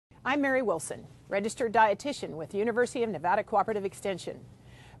I'm Mary Wilson, registered dietitian with University of Nevada Cooperative Extension.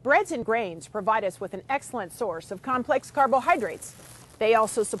 Breads and grains provide us with an excellent source of complex carbohydrates. They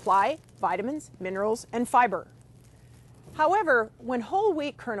also supply vitamins, minerals, and fiber. However, when whole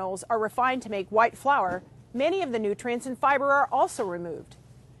wheat kernels are refined to make white flour, many of the nutrients and fiber are also removed.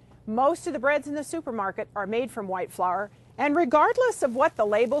 Most of the breads in the supermarket are made from white flour, and regardless of what the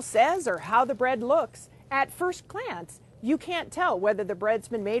label says or how the bread looks, at first glance, you can't tell whether the bread's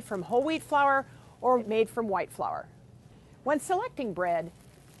been made from whole wheat flour or made from white flour. When selecting bread,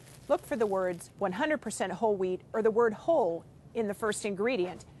 look for the words 100% whole wheat or the word whole in the first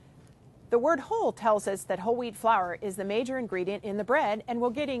ingredient. The word whole tells us that whole wheat flour is the major ingredient in the bread and we're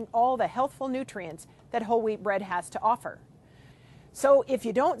getting all the healthful nutrients that whole wheat bread has to offer. So if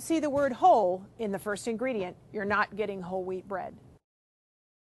you don't see the word whole in the first ingredient, you're not getting whole wheat bread.